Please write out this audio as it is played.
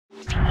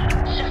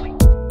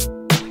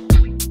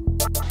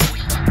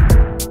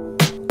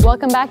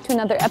Welcome back to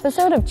another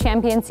episode of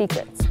Champion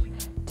Secrets.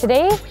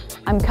 Today,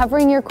 I'm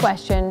covering your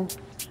question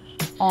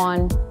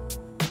on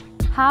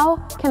how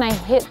can I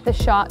hit the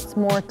shots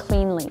more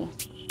cleanly,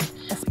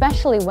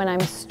 especially when I'm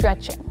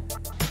stretching.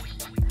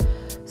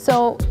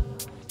 So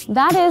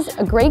that is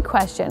a great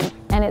question,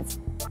 and it's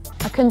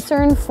a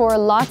concern for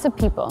lots of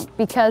people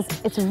because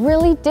it's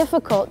really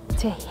difficult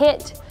to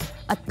hit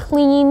a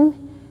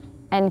clean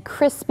and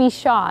crispy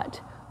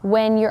shot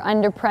when you're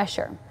under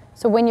pressure.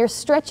 So when you're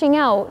stretching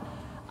out,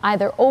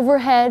 either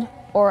overhead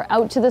or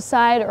out to the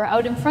side or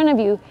out in front of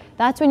you,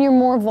 that's when you're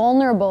more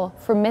vulnerable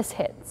for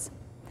mishits.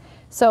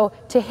 So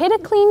to hit a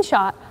clean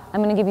shot,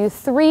 I'm going to give you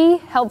 3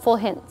 helpful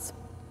hints.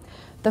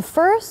 The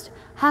first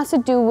has to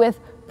do with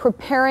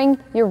preparing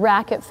your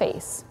racket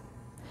face.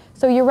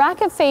 So your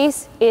racket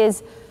face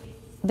is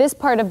this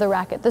part of the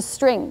racket, the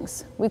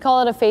strings. We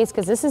call it a face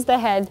because this is the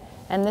head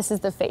and this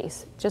is the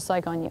face, just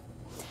like on you.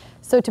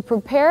 So to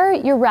prepare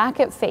your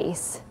racket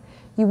face,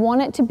 you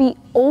want it to be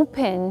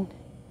open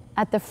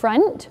at the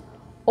front,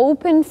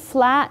 open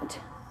flat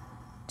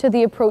to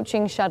the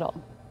approaching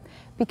shuttle.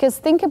 Because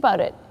think about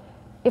it,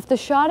 if the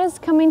shot is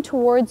coming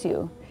towards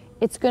you,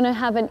 it's going to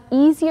have an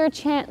easier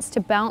chance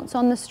to bounce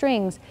on the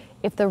strings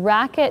if the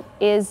racket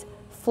is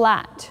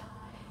flat.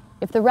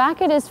 If the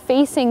racket is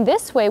facing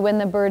this way when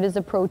the bird is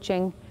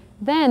approaching,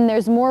 then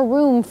there's more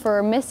room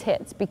for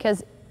mishits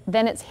because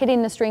then it's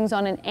hitting the strings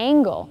on an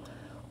angle,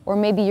 or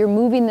maybe you're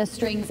moving the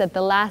strings at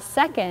the last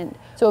second.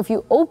 So if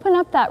you open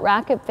up that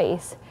racket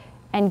face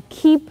and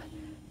keep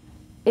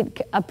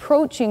it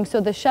approaching, so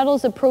the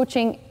shuttle's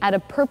approaching at a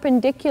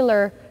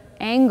perpendicular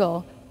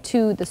angle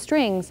to the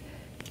strings,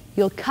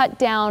 you'll cut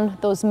down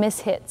those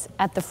mishits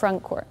at the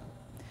front court.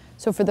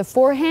 So for the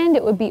forehand,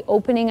 it would be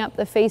opening up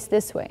the face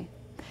this way.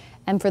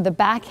 And for the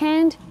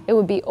backhand, it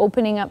would be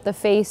opening up the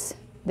face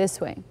this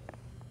way.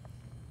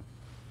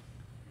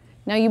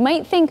 Now you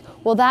might think,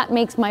 well, that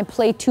makes my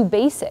play too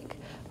basic,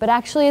 but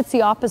actually it's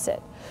the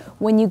opposite.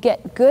 When you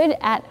get good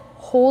at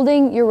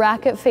holding your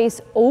racket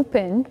face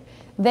open,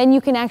 then you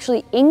can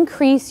actually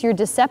increase your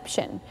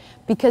deception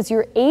because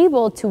you're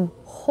able to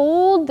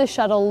hold the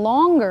shuttle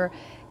longer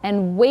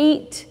and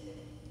wait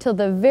till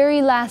the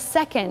very last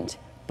second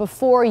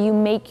before you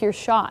make your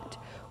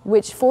shot,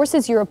 which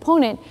forces your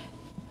opponent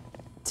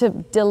to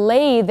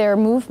delay their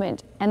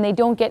movement and they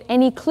don't get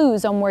any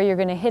clues on where you're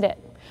going to hit it.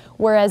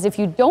 Whereas if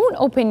you don't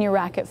open your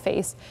racket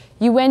face,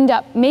 you end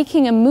up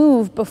making a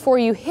move before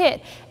you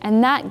hit,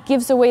 and that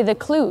gives away the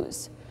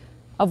clues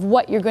of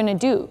what you're going to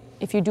do.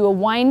 If you do a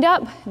wind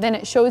up, then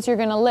it shows you're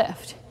going to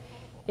lift.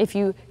 If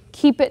you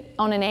keep it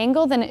on an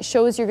angle, then it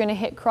shows you're going to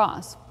hit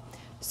cross.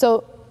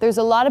 So there's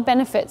a lot of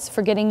benefits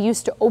for getting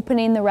used to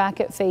opening the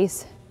racket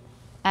face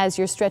as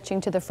you're stretching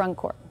to the front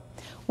court.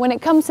 When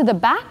it comes to the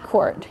back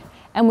court,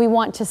 and we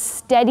want to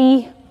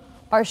steady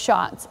our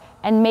shots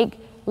and make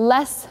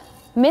less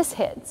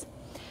mishits,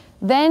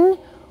 then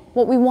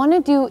what we want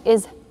to do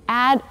is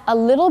add a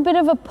little bit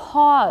of a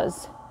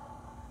pause,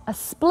 a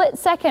split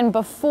second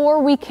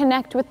before we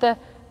connect with the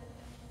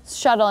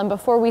shuttle and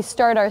before we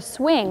start our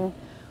swing.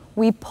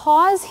 We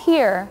pause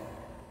here,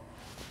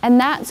 and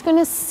that's going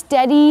to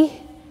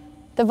steady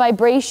the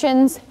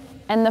vibrations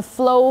and the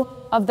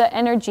flow of the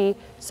energy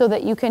so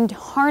that you can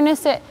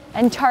harness it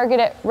and target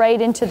it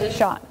right into the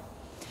shot.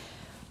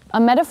 A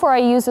metaphor I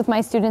use with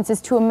my students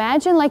is to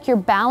imagine like you're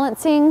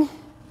balancing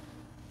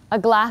a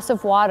glass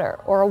of water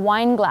or a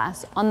wine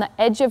glass on the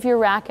edge of your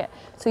racket.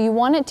 So you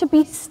want it to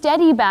be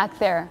steady back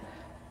there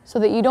so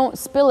that you don't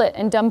spill it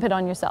and dump it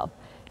on yourself.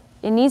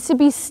 It needs to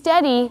be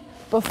steady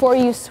before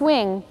you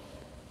swing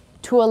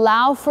to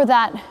allow for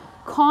that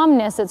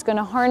calmness that's going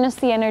to harness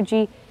the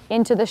energy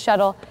into the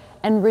shuttle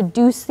and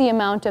reduce the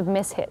amount of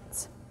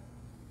mishits.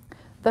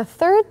 The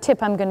third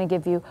tip I'm going to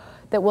give you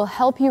that will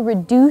help you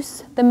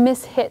reduce the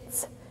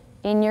mishits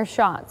in your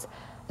shots,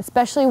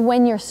 especially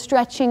when you're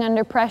stretching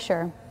under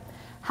pressure,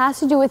 has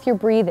to do with your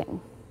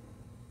breathing.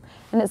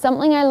 And it's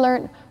something I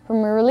learned from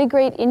a really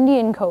great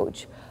Indian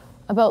coach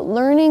about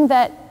learning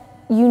that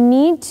you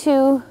need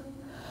to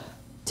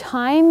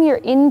time your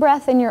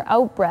in-breath and your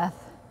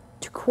out-breath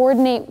to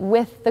coordinate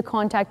with the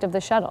contact of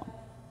the shuttle.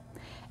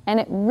 And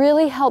it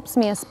really helps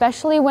me,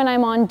 especially when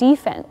I'm on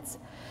defense,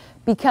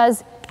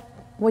 because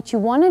what you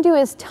want to do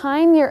is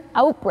time your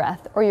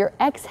out-breath or your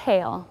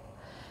exhale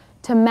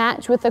to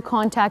match with the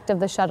contact of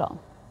the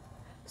shuttle.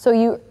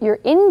 So your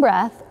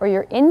in-breath or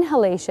your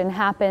inhalation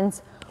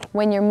happens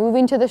when you're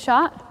moving to the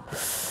shot,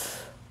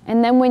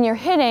 and then when you're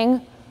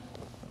hitting,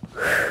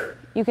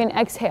 you can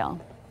exhale.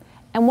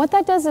 And what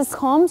that does is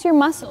calms your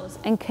muscles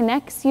and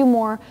connects you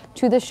more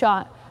to the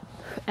shot.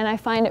 And I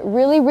find it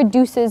really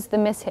reduces the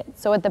mishit.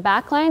 So at the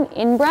back line,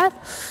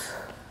 in-breath,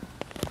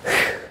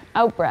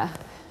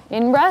 out-breath,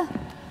 in-breath,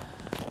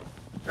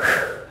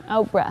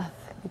 out-breath.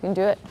 You can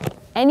do it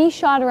any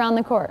shot around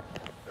the court.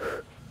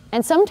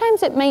 And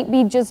sometimes it might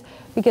be just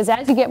because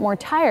as you get more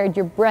tired,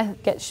 your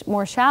breath gets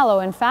more shallow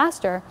and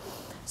faster.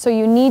 So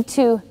you need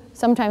to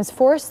sometimes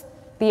force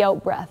the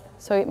out breath.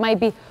 So it might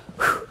be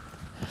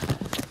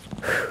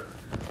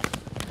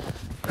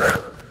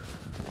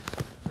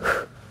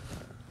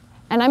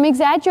and And I'm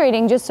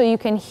exaggerating just so you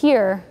can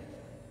hear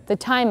the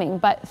timing,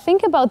 but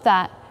think about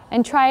that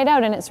and try it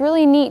out. And it's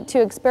really neat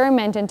to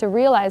experiment and to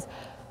realize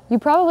you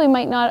probably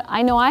might not,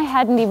 I know I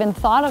hadn't even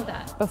thought of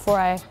that before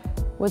I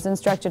was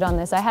instructed on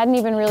this. I hadn't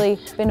even really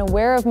been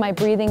aware of my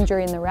breathing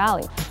during the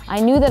rally.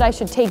 I knew that I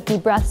should take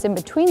deep breaths in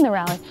between the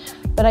rally,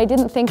 but I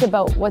didn't think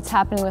about what's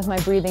happening with my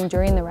breathing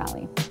during the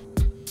rally.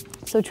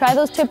 So try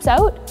those tips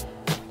out.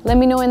 Let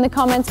me know in the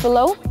comments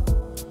below.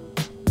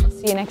 I'll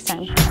see you next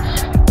time.